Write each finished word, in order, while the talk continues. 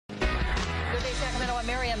Sacramento, I'm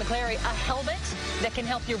Marianne McClary. A helmet that can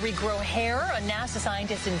help you regrow hair. A NASA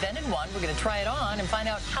scientist invented one. We're going to try it on and find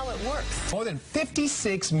out how it works. More than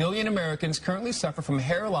 56 million Americans currently suffer from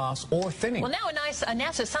hair loss or thinning. Well, now a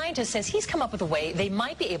NASA scientist says he's come up with a way they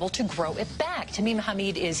might be able to grow it back. Tamim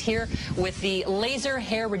Hamid is here with the laser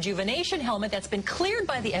hair rejuvenation helmet that's been cleared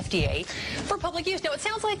by the FDA for public use. Now, it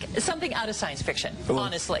sounds like something out of science fiction,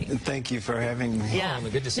 honestly. Thank you for having me. Yeah.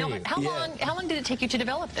 Good to see you. How long did it take you to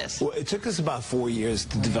develop this? Well, it took us about 4 years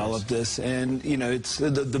to develop this, and you know, it's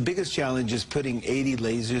the biggest challenge is putting 80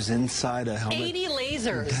 lasers inside a helmet. 80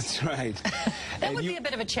 lasers. That's right. That would be a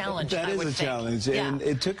bit of a challenge. That is a challenge, and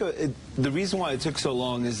it took the reason why it took so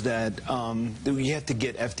long is that you have to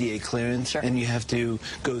get FDA clearance, and you have to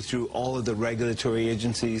go through all of the regulatory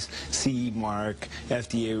agencies, CE mark,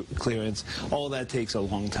 FDA clearance. All that takes a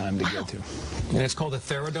long time to get through. And it's called a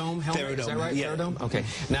Theradome helmet. Theradome, is that right? yeah. Theradome. Okay.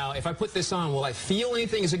 Now, if I put this on, will I feel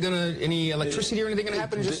anything? Is it any electricity or anything going to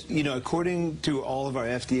happen? You know, according to all of our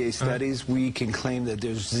FDA studies, we can claim that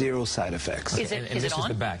there's 0 side effects. Okay. And this is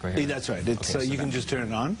the back right here. That's right. It's you can just turn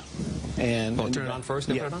it on. And turn it on first,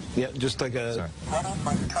 then put it on? Yeah, just like a...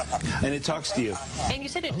 And it talks to you. And you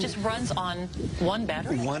said it just runs on one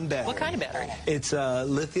battery? One battery. What kind of battery? It's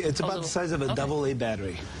lithium. It's about the size of a AA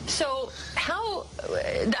battery. So how...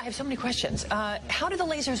 I have so many questions. How do the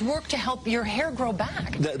lasers work to help your hair grow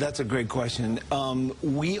back? That's a great question.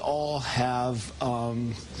 We all have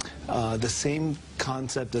the same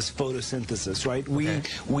concept as photosynthesis, right?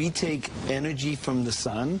 We take energy from the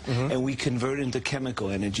sun and we convert it into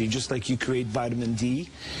chemical energy, just like you create vitamin D.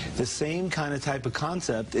 The same kind of type of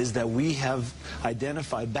concept is that we have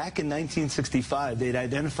identified, back in 1965, they'd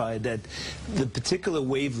identified that the particular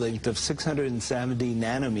wavelength of 670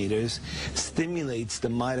 nanometers stimulates the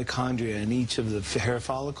mitochondria in each of the hair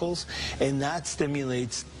follicles, and that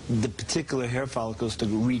stimulates the particular hair follicles to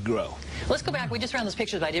regrow. Let's go back. We just ran those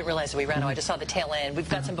pictures, but I didn't realize that we ran. I just saw the tail end. We've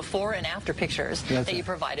got some before and after pictures that you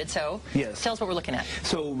provided. So tell us what we're looking at.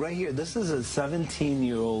 So right here, this is a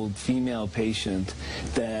 17-year-old female patient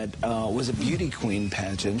that was a beauty queen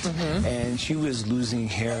pageant, and she was losing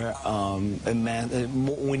hair.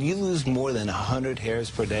 When you lose more than 100 hairs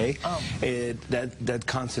per day, that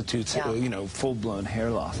constitutes you know, full-blown hair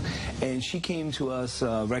loss. And she came to us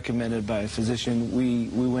recommended by a physician. We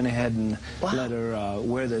went ahead and let her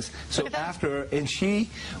wear this. So after, and she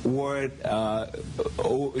wore it,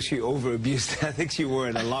 she over-abused. I think she wore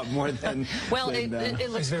it a lot more than... Well, it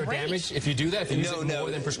looks Is there great. damage if you do that? If you use it more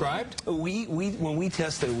than prescribed? When we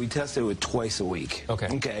tested it twice a week.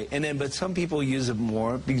 Okay. And then, but some people use it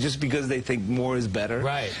more just because they think more is better.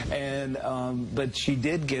 Right. And but she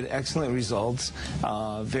did get excellent results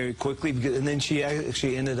very quickly, and then she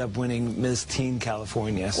actually ended up winning Miss Teen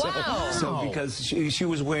California. So, so because she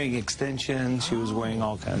was wearing extensions, she was wearing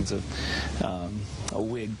all kinds of a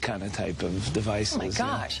wig kind of type of devices. Oh my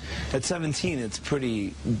gosh. At 17, it's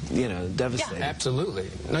pretty, you know, devastating. Yeah, absolutely.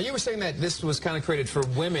 Now, you were saying that this was kind of created for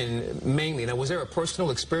women mainly. Now, was there a personal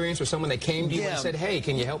experience or someone that came to you and said, hey,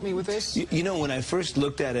 can you help me with this? You know, when I first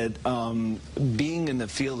looked at it, being in the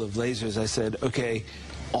field of lasers, I said, okay,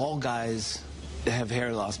 all guys have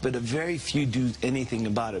hair loss, but very few do anything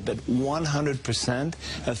about it. But 100%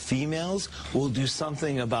 of females will do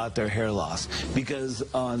something about their hair loss, because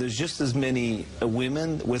there's just as many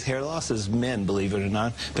women with hair loss as men, believe it or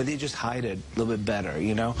not, but they just hide it a little bit better,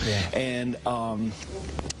 you know? And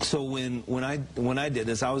so when I did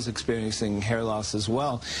this, I was experiencing hair loss as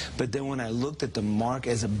well. But then when I looked at the mark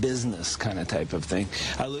as a business kind of type of thing,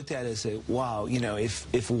 I looked at it and said, wow, you know,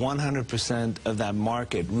 if 100% of that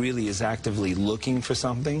market really is actively looking for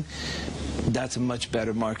something, that's a much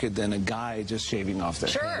better market than a guy just shaving off their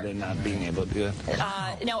head and not being able to do it.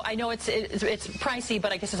 Now, I know it's pricey,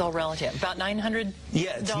 but I guess it's all relative. About $900?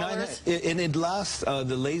 Yeah, it's $900, and it lasts,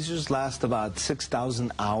 the lasers last about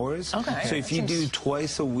 6,000 hours. Okay. So if you do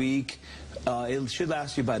twice a week, it should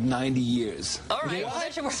last you about 90 years. All right, well,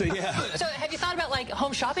 that should work. So, so have you thought about like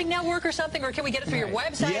Home Shopping Network or something, or can we get it through your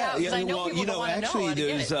website? Yeah, I know well, you know, actually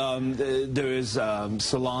there's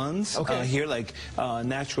salons here, like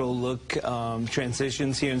Natural Look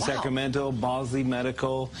Transitions here in Sacramento, Bosley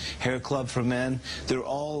Medical, Hair Club for Men. They're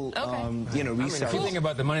all, you know, resellers. I mean, if you think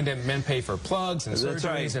about the money that men pay for plugs and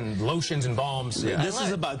surgeries and lotions and balms. This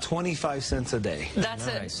is about 25 cents a day. That's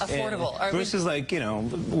affordable. Versus like, you know,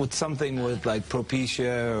 with something with like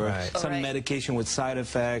Propecia or some medication with side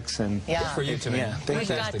effects. And good for you, Tamim. We've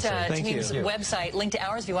got Tamim's website linked to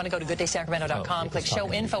ours. If you want to go to gooddaysacramento.com, click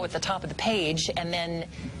show info at the top of the page, and then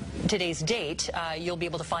today's date, you'll be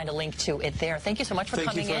able to find a link to it there. Thank you so much for coming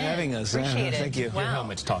in. Thank you for having us. Appreciate it. Thank you. Your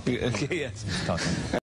helmet's talking. Yes.